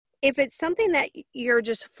if it's something that you're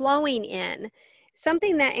just flowing in,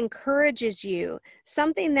 something that encourages you,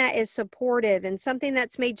 something that is supportive, and something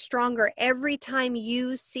that's made stronger every time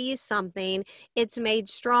you see something, it's made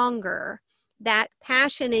stronger. That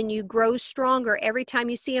passion in you grows stronger every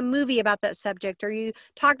time you see a movie about that subject, or you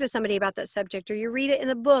talk to somebody about that subject, or you read it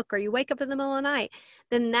in a book, or you wake up in the middle of the night.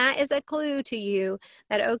 Then that is a clue to you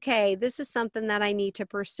that, okay, this is something that I need to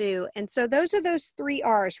pursue. And so those are those 3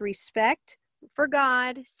 R's: respect for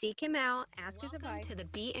God, seek Him out, ask His advice. Welcome to the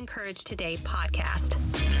Be Encouraged Today podcast.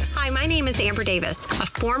 Hi, my name is Amber Davis, a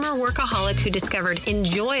former workaholic who discovered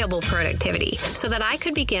enjoyable productivity so that I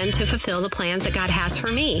could begin to fulfill the plans that God has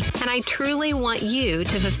for me. And I truly want you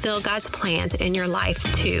to fulfill God's plans in your life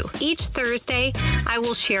too. Each Thursday, I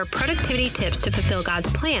will share productivity tips to fulfill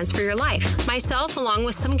God's plans for your life. Myself, along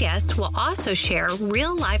with some guests, will also share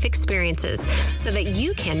real life experiences so that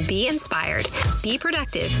you can be inspired, be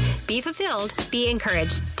productive, be fulfilled, be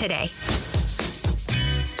encouraged today.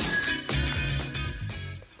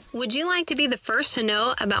 Would you like to be the first to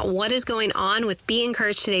know about what is going on with Be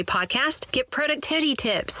Encouraged Today podcast? Get productivity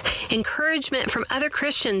tips, encouragement from other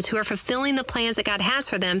Christians who are fulfilling the plans that God has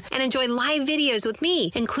for them, and enjoy live videos with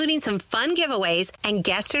me, including some fun giveaways and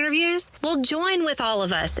guest interviews? Well, join with all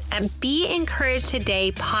of us at Be Encouraged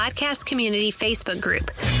Today podcast community Facebook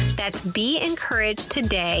group. That's Be Encouraged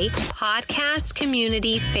Today podcast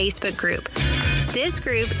community Facebook group. This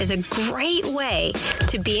group is a great way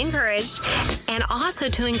to be encouraged and also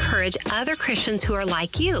to encourage other Christians who are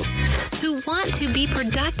like you, who want to be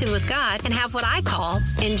productive with God and have what I call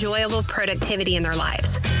enjoyable productivity in their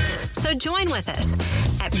lives. So join with us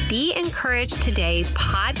at Be Encouraged Today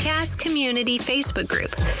podcast community Facebook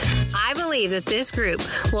group. I believe that this group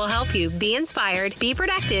will help you be inspired, be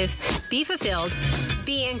productive, be fulfilled,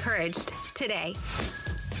 be encouraged today.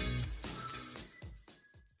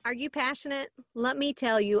 Are you passionate? Let me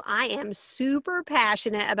tell you, I am super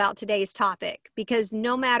passionate about today's topic, because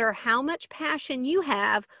no matter how much passion you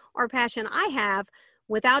have or passion I have,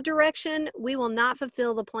 without direction, we will not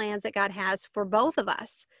fulfill the plans that God has for both of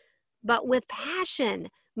us. But with passion,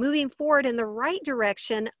 moving forward in the right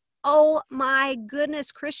direction, oh my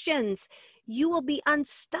goodness, Christians, you will be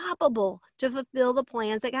unstoppable to fulfill the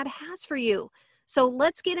plans that God has for you. So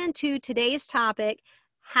let's get into today's topic: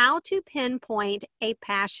 how to pinpoint a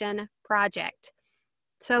passion project.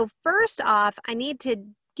 So first off, I need to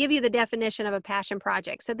give you the definition of a passion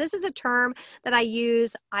project. So this is a term that I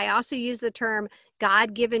use. I also use the term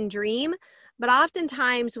God-given dream. But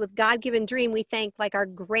oftentimes with God-given dream, we think like our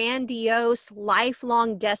grandiose,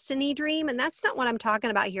 lifelong destiny dream. And that's not what I'm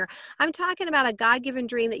talking about here. I'm talking about a God-given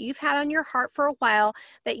dream that you've had on your heart for a while,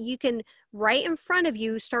 that you can, right in front of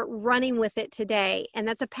you, start running with it today. And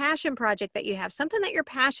that's a passion project that you have, something that you're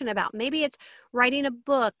passionate about. Maybe it's writing a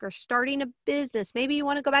book or starting a business. Maybe you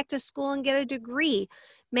want to go back to school and get a degree.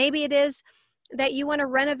 Maybe it is that you want to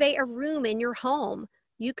renovate a room in your home.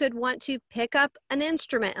 You could want to pick up an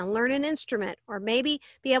instrument and learn an instrument, or maybe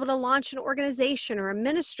be able to launch an organization or a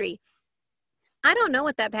ministry. I don't know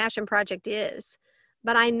what that passion project is,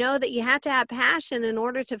 but I know that you have to have passion in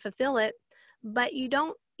order to fulfill it, but you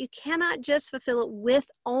cannot just fulfill it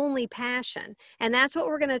with only passion. And that's what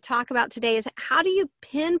we're going to talk about today, is how do you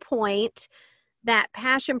pinpoint that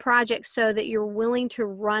passion project so that you're willing to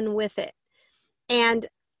run with it? And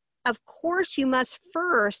of course, you must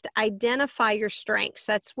first identify your strengths.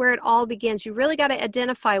 That's where it all begins. You really got to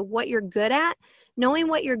identify what you're good at. Knowing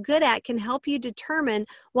what you're good at can help you determine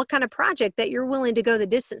what kind of project that you're willing to go the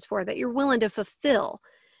distance for, that you're willing to fulfill.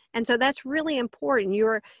 And so that's really important.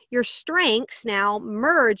 Your strengths now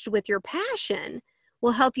merged with your passion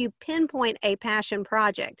will help you pinpoint a passion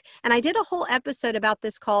project. And I did a whole episode about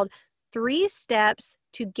this called 3 Steps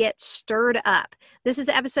to Get Stirred Up. This is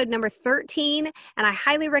episode number 13, and I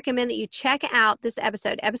highly recommend that you check out this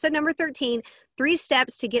episode. Episode number 13, 3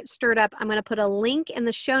 Steps to Get Stirred Up. I'm going to put a link in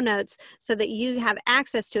the show notes so that you have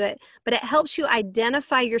access to it, but it helps you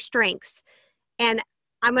identify your strengths. And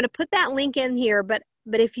I'm going to put that link in here, but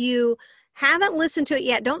if you haven't listened to it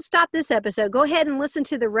yet, don't stop this episode. Go ahead and listen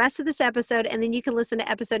to the rest of this episode, and then you can listen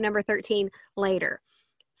to episode number 13 later.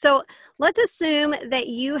 So let's assume that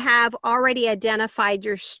you have already identified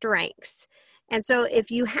your strengths. And so if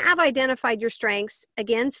you have identified your strengths,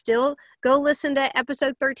 again, still go listen to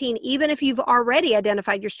episode 13, even if you've already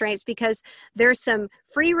identified your strengths, because there's some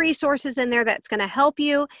free resources in there that's going to help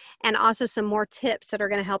you, and also some more tips that are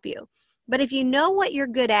going to help you. But if you know what you're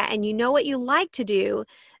good at and you know what you like to do,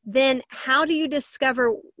 then how do you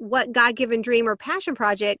discover what God-given dream or passion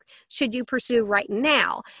project should you pursue right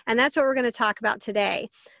now? And that's what we're going to talk about today.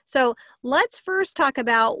 So let's first talk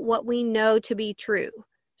about what we know to be true.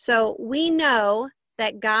 So we know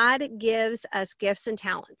that God gives us gifts and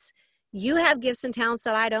talents. You have gifts and talents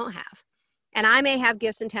that I don't have. And I may have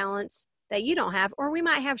gifts and talents that you don't have, or we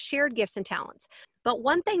might have shared gifts and talents. But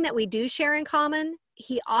one thing that we do share in common,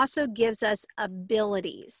 he also gives us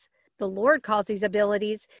abilities. The Lord calls these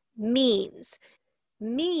abilities means.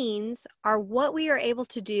 Means are what we are able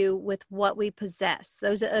to do with what we possess,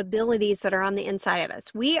 those abilities that are on the inside of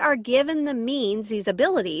us. We are given the means, these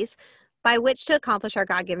abilities, by which to accomplish our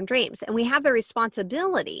God-given dreams. And we have the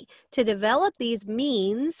responsibility to develop these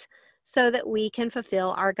means so that we can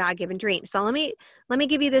fulfill our God-given dreams. So let me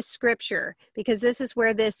give you this scripture, because this is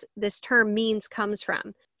where this term means comes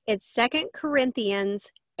from. It's 2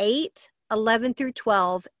 Corinthians 8:11 through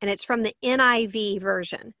 12, and it's from the NIV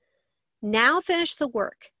version. Now finish the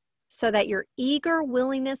work so that your eager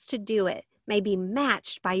willingness to do it may be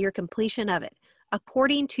matched by your completion of it,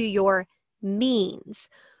 according to your means.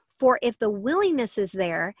 For if the willingness is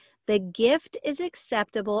there, the gift is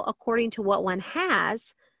acceptable according to what one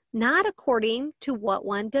has, not according to what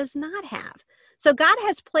one does not have. So God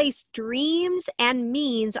has placed dreams and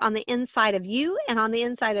means on the inside of you and on the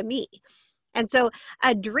inside of me. And so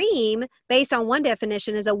a dream, based on one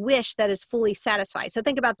definition, is a wish that is fully satisfied. So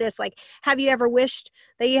think about this, like, have you ever wished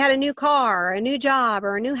that you had a new car, or a new job,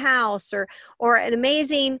 or a new house, or an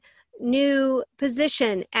amazing new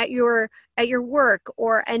position at your work,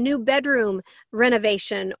 or a new bedroom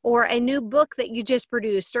renovation, or a new book that you just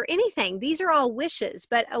produced, or anything? These are all wishes,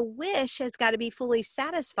 but a wish has got to be fully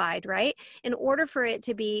satisfied, right? In order for it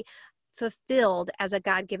to be fulfilled as a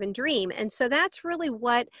God-given dream. And so that's really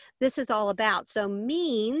what this is all about. So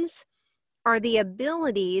means are the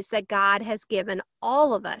abilities that God has given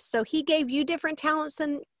all of us. So he gave you different talents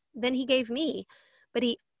than he gave me, but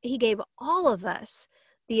he gave all of us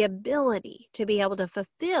the ability to be able to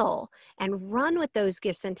fulfill and run with those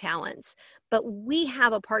gifts and talents. But we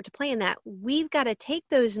have a part to play in that. We've got to take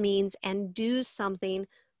those means and do something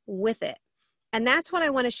with it. And that's what I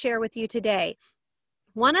want to share with you today.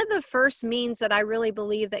 One of the first means that I really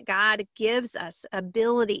believe that God gives us,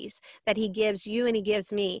 abilities that he gives you and he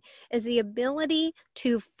gives me, is the ability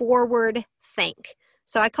to forward think.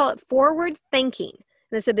 So I call it forward thinking,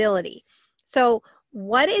 this ability. So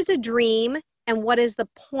what is a dream and what is the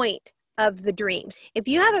point of the dreams? If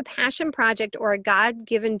you have a passion project or a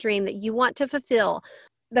God-given dream that you want to fulfill,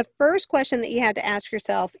 the first question that you have to ask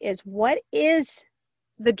yourself is, what is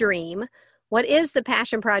the dream? What is the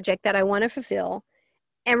passion project that I want to fulfill?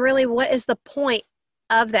 And really, what is the point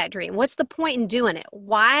of that dream? What's the point in doing it?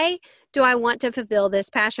 Why do I want to fulfill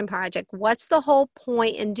this passion project? What's the whole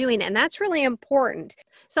point in doing it? And that's really important.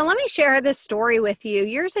 So let me share this story with you.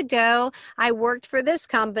 Years ago, I worked for this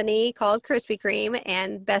company called Krispy Kreme,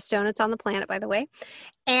 and best donuts on the planet, by the way.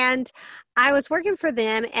 And I was working for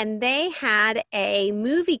them, and they had a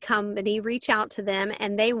movie company reach out to them,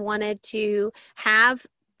 and they wanted to have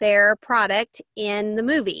their product in the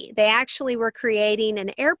movie. They actually were creating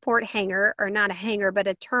an airport hangar, or not a hangar, but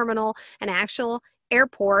a terminal, an actual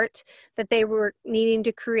airport that they were needing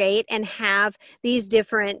to create and have these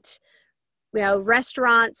different,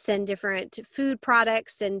 restaurants and different food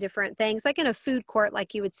products and different things, like in a food court,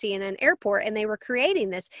 like you would see in an airport. And they were creating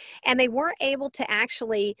this, and they weren't able to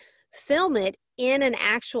actually film it in an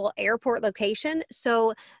actual airport location.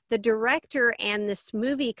 So the director and this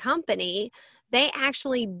movie company, they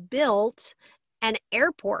actually built an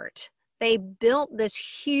airport. They built this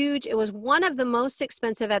huge, it was one of the most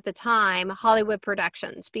expensive at the time Hollywood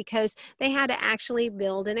productions, because they had to actually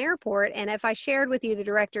build an airport. And if I shared with you the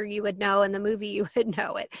director, you would know, and the movie, you would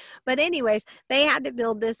know it. But anyways, they had to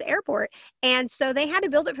build this airport. And so they had to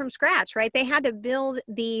build it from scratch, right? They had to build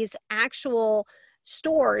these actual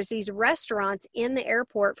stores, these restaurants in the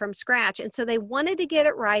airport from scratch. And so they wanted to get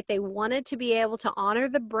it right. They wanted to be able to honor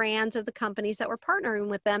the brands of the companies that were partnering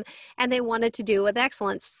with them, and they wanted to do it with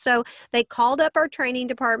excellence. So they called up our training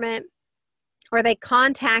department, or they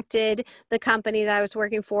contacted the company that I was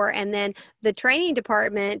working for, and then the training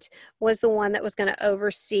department was the one that was going to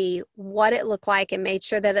oversee what it looked like and made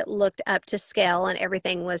sure that it looked up to scale and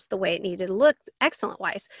everything was the way it needed to look, excellent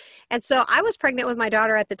wise. And so I was pregnant with my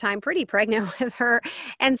daughter at the time, pretty pregnant with her.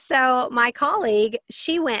 And so my colleague,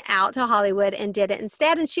 she went out to Hollywood and did it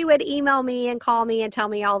instead. And she would email me and call me and tell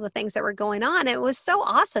me all the things that were going on. It was so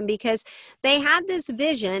awesome because they had this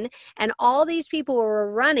vision, and all these people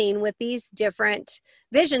were running with these different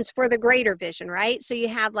visions for the greater vision, right? So you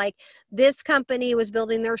had, like, this company was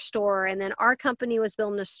building their store, and then our company was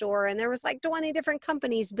building a store, and there was like 20 different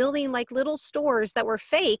companies building like little stores that were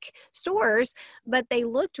fake stores, but they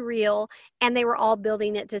looked real, and they were all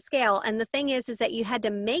building it to scale. And the thing is that you had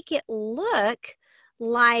to make it look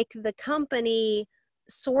like the company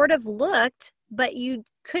sort of looked but you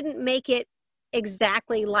couldn't make it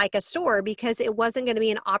exactly like a store because it wasn't going to be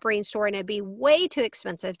an operating store and it'd be way too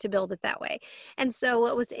expensive to build it that way. And so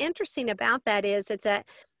what was interesting about that is it's that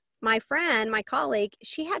my friend, my colleague,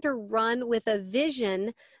 she had to run with a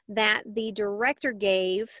vision that the director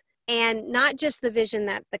gave, and not just the vision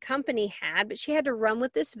that the company had, but she had to run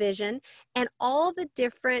with this vision, and all the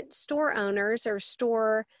different store owners or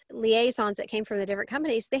store liaisons that came from the different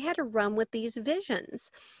companies, they had to run with these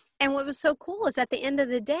visions. And what was so cool is at the end of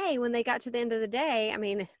the day, when they got to the end of the day, I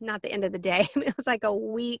mean, not the end of the day, it was like a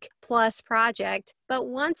week plus project, but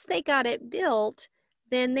once they got it built,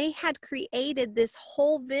 then they had created this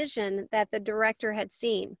whole vision that the director had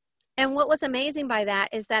seen. And what was amazing by that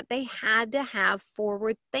is that they had to have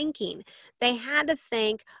forward thinking. They had to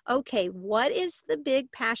think, okay, what is the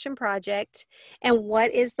big passion project and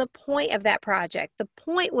what is the point of that project? The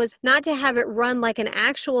point was not to have it run like an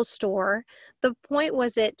actual store. The point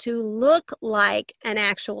was it to look like an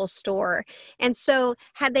actual store. And so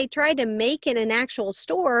had they tried to make it an actual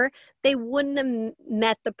store, they wouldn't have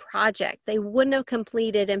met the project. They wouldn't have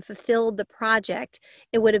completed and fulfilled the project.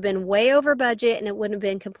 It would have been way over budget and it wouldn't have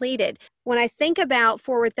been completed. When I think about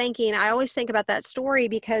forward thinking, I always think about that story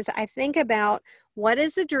because I think about what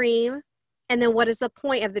is a dream and then what is the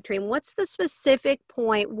point of the dream? What's the specific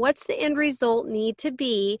point? What's the end result need to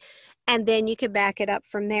be? And then you can back it up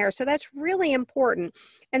from there. So that's really important.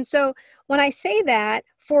 And so when I say that,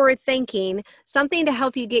 forward thinking, something to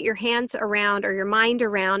help you get your hands around or your mind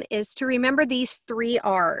around is to remember these 3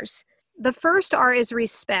 R's. The first R is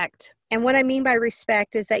respect. And what I mean by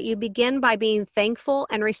respect is that you begin by being thankful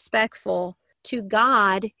and respectful to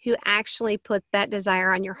God who actually put that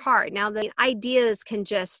desire on your heart. Now, the ideas can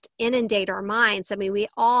just inundate our minds. I mean, we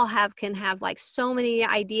all can have like so many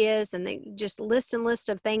ideas, and they just list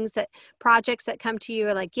of things, that projects that come to you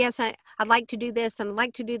are like, yes, I'd like to do this and I'd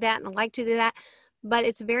like to do that and I'd like to do that. But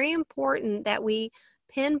it's very important that we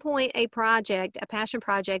pinpoint a project, a passion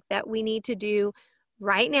project that we need to do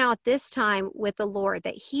right now at this time with the Lord,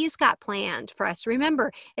 that He's got planned for us.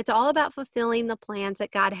 Remember, it's all about fulfilling the plans that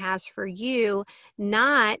God has for you,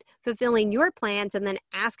 not fulfilling your plans and then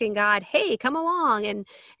asking God, hey, come along and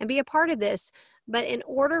be a part of this. But in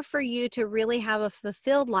order for you to really have a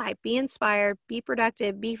fulfilled life, be inspired, be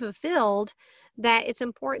productive, be fulfilled, that it's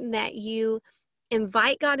important that you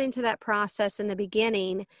invite God into that process in the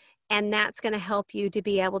beginning, and that's going to help you to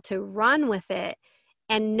be able to run with it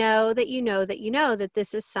and know that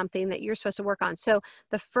this is something that you're supposed to work on. So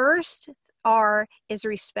the first R is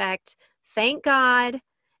respect. Thank God,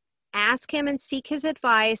 ask Him and seek His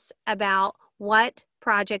advice about what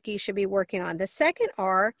project you should be working on. The second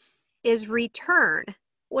R is return.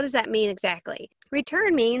 What does that mean exactly?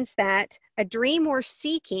 Return means that a dream we're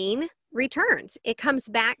seeking returns. It comes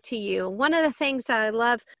back to you. One of the things that I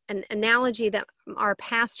love, an analogy that our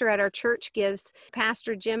pastor at our church gives,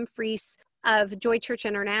 Pastor Jim Freese of Joy Church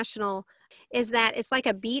International, is that it's like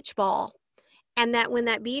a beach ball. And that when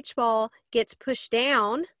that beach ball gets pushed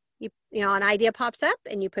down, you know, an idea pops up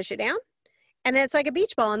and you push it down. And then it's like a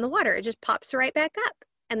beach ball in the water. It just pops right back up.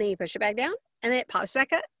 And then you push it back down and then it pops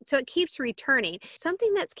back up. So it keeps returning.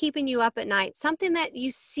 Something that's keeping you up at night, something that you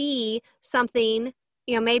see something,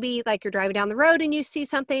 you know, maybe like you're driving down the road and you see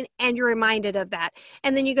something and you're reminded of that.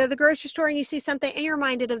 And then you go to the grocery store and you see something and you're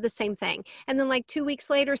reminded of the same thing. And then like 2 weeks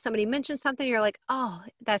later, somebody mentions something, you're like, oh,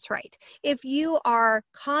 that's right. If you are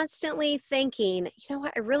constantly thinking, you know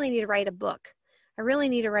what, I really need to write a book. I really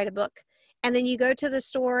need to write a book. And then you go to the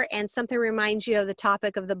store and something reminds you of the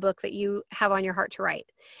topic of the book that you have on your heart to write.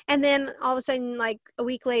 And then all of a sudden, like a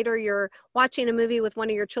week later, you're watching a movie with one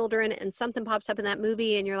of your children and something pops up in that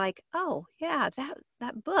movie and you're like, oh yeah,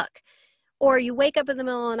 that book. Or you wake up in the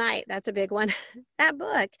middle of the night, that's a big one, that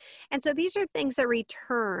book. And so these are things that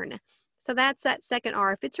return. So that's that second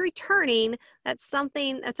R. If it's returning, that's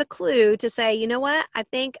something, that's a clue to say, you know what, I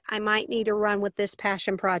think I might need to run with this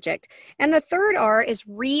passion project. And the third R is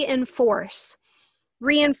reinforce.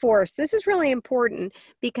 Reinforce. This is really important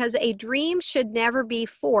because a dream should never be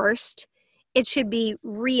forced. It should be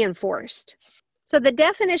reinforced. So the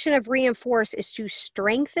definition of reinforce is to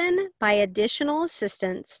strengthen by additional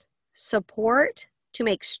assistance, support, to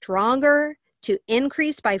make stronger, to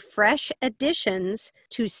increase by fresh additions,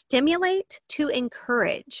 to stimulate, to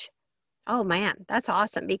encourage. Oh man, that's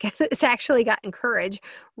awesome because it's actually got encourage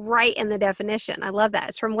right in the definition. I love that.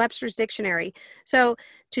 It's from Webster's Dictionary. So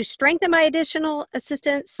to strengthen by additional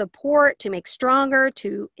assistance, support, to make stronger,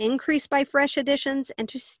 to increase by fresh additions, and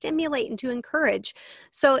to stimulate and to encourage.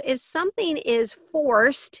 So if something is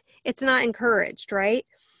forced, it's not encouraged, right?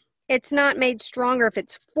 It's not made stronger if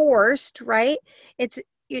it's forced, right?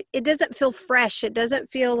 it doesn't feel fresh. It doesn't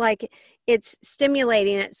feel like it's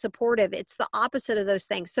stimulating, it's supportive. It's the opposite of those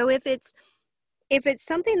things. So if it's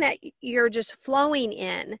something that you're just flowing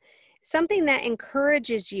in, something that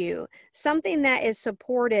encourages you, something that is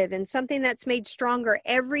supportive, and something that's made stronger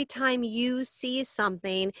every time you see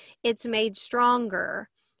something, it's made stronger.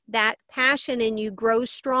 That passion in you grows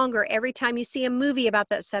stronger every time you see a movie about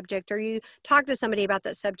that subject, or you talk to somebody about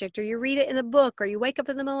that subject, or you read it in a book, or you wake up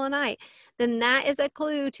in the middle of the night. Then that is a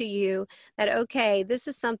clue to you that, okay, this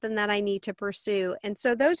is something that I need to pursue. And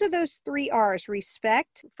so those are those 3 R's: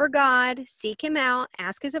 respect for God, seek him out,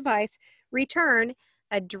 ask his advice, return.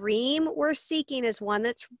 A dream we're seeking is one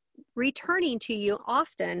that's returning to you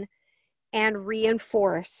often, and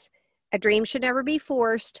reinforce. A dream should never be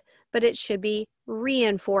forced, but it should be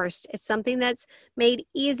reinforced. It's something that's made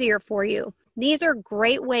easier for you. These are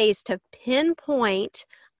great ways to pinpoint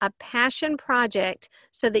a passion project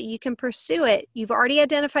so that you can pursue it. You've already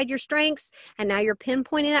identified your strengths, and now you're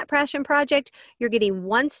pinpointing that passion project. You're getting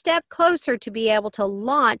one step closer to be able to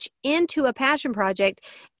launch into a passion project.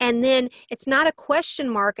 And then it's not a question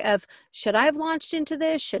mark of, should I have launched into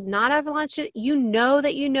this? Should not have launched it? You know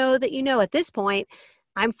that you know that you know at this point,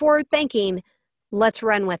 I'm forward thinking, let's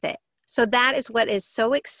run with it. So that is what is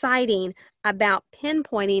so exciting about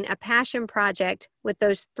pinpointing a passion project with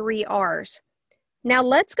those 3 R's. Now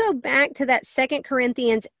let's go back to that 2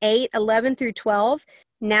 Corinthians 8:11 through 12.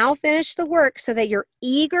 Now finish the work so that your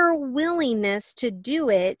eager willingness to do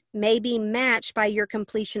it may be matched by your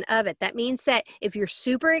completion of it. That means that if you're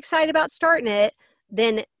super excited about starting it,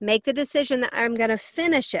 then make the decision that I'm going to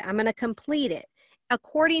finish it. I'm going to complete it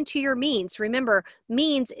according to your means. Remember,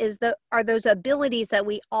 means are those abilities that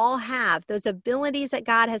we all have, those abilities that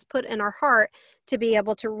God has put in our heart to be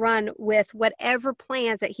able to run with whatever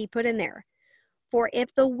plans that he put in there. For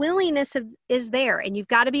if the willingness is there, and you've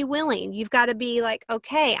got to be willing, you've got to be like,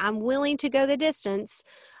 okay, I'm willing to go the distance.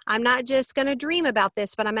 I'm not just going to dream about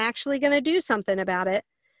this, but I'm actually going to do something about it.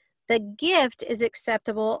 The gift is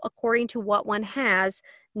acceptable according to what one has,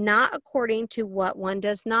 not according to what one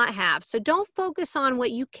does not have. So don't focus on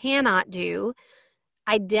what you cannot do.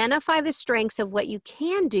 Identify the strengths of what you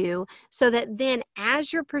can do so that then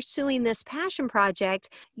as you're pursuing this passion project,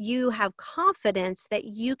 you have confidence that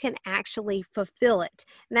you can actually fulfill it.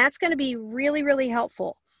 And that's going to be really, really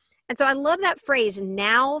helpful. And so I love that phrase,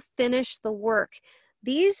 now finish the work.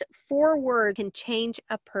 These 4 words can change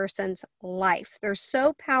a person's life. They're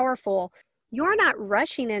so powerful. You're not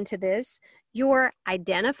rushing into this. You're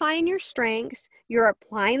identifying your strengths. You're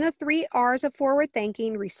applying the 3 R's of forward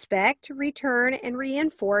thinking: respect, return, and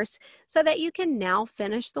reinforce, so that you can now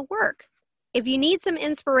finish the work. If you need some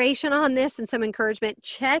inspiration on this and some encouragement,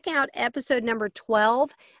 check out episode number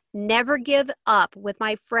 12, Never Give Up, with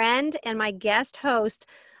my friend and my guest host,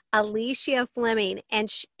 Alicia Fleming.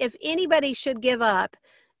 And if anybody should give up,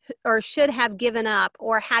 or should have given up,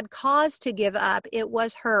 or had cause to give up, it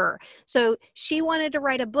was her. So she wanted to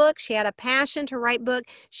write a book. She had a passion to write book.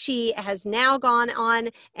 She has now gone on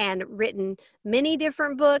and written many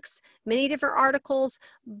different books, many different articles,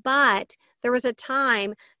 but there was a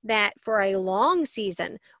time that for a long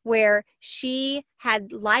season where she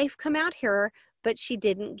had life come out here, but she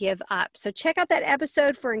didn't give up. So check out that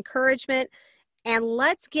episode for encouragement, and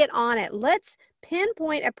let's get on it. Let's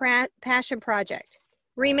pinpoint a passion project.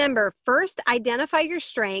 Remember, first identify your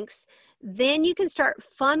strengths, then you can start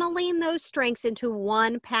funneling those strengths into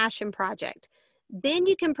one passion project. Then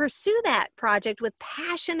you can pursue that project with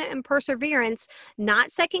passion and perseverance,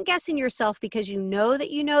 not second guessing yourself, because you know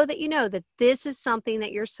that this is something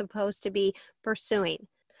that you're supposed to be pursuing.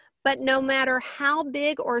 But no matter how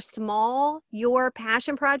big or small your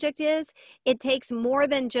passion project is, it takes more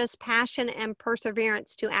than just passion and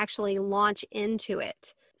perseverance to actually launch into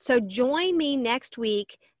it. So join me next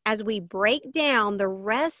week as we break down the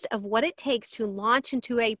rest of what it takes to launch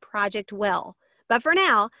into a project well. But for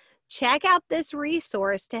now, check out this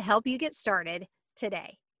resource to help you get started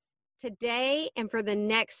today. Today and for the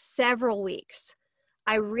next several weeks,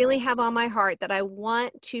 I really have on my heart that I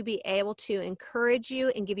want to be able to encourage you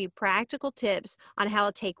and give you practical tips on how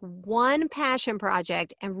to take one passion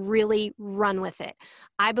project and really run with it.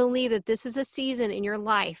 I believe that this is a season in your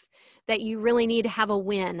life that you really need to have a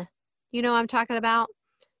win. You know what I'm talking about?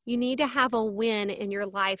 You need to have a win in your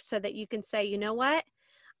life so that you can say, you know what?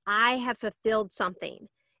 I have fulfilled something.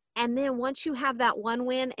 And then once you have that one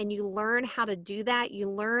win and you learn how to do that, you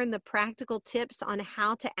learn the practical tips on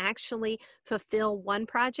how to actually fulfill one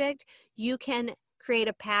project, you can create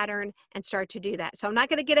a pattern and start to do that. So I'm not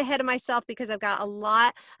going to get ahead of myself because I've got a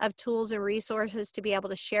lot of tools and resources to be able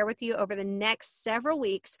to share with you over the next several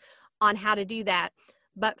weeks on how to do that.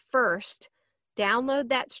 But first, Download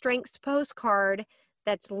that strengths postcard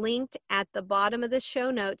that's linked at the bottom of the show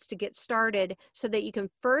notes to get started so that you can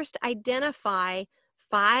first identify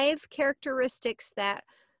 5 characteristics that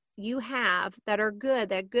you have that are good,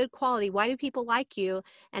 that good quality. Why do people like you?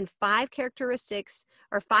 And 5 characteristics,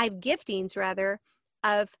 or 5 giftings rather,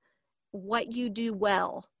 of what you do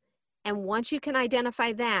well. And once you can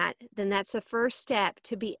identify that, then that's the first step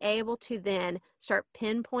to be able to then start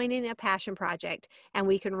pinpointing a passion project, and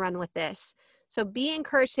we can run with this. So be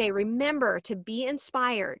encouraged today. Remember to be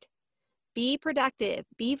inspired, be productive,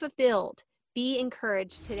 be fulfilled, be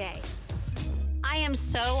encouraged today. I am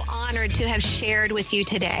so honored to have shared with you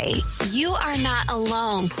today. You are not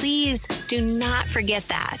alone. Please do not forget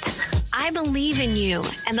that. I believe in you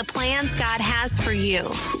and the plans God has for you.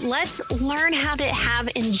 Let's learn how to have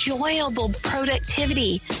enjoyable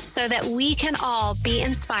productivity so that we can all be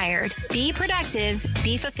inspired, be productive,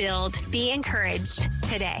 be fulfilled, be encouraged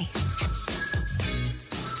today.